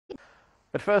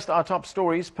But first, our top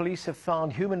stories. Police have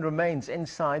found human remains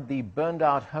inside the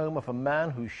burned-out home of a man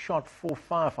who shot 4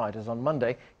 firefighters on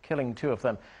Monday, killing 2 of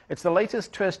them. It's the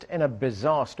latest twist in a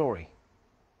bizarre story.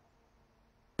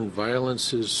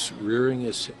 Violence is rearing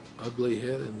its ugly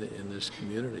head in this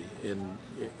community,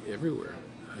 everywhere.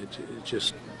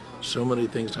 Just so many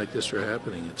things like this are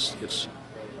happening. It's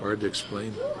hard to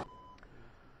explain.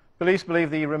 Police believe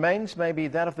the remains may be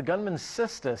that of the gunman's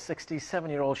sister,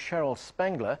 67-year-old Cheryl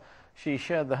Spengler. She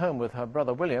shared the home with her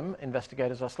brother William.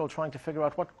 Investigators are still trying to figure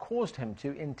out what caused him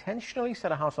to intentionally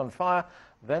set a house on fire,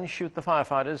 then shoot the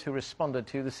firefighters who responded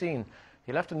to the scene.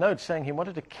 He left a note saying he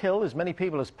wanted to kill as many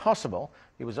people as possible.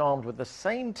 He was armed with the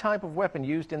same type of weapon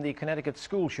used in the Connecticut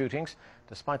school shootings,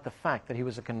 despite the fact that he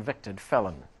was a convicted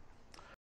felon.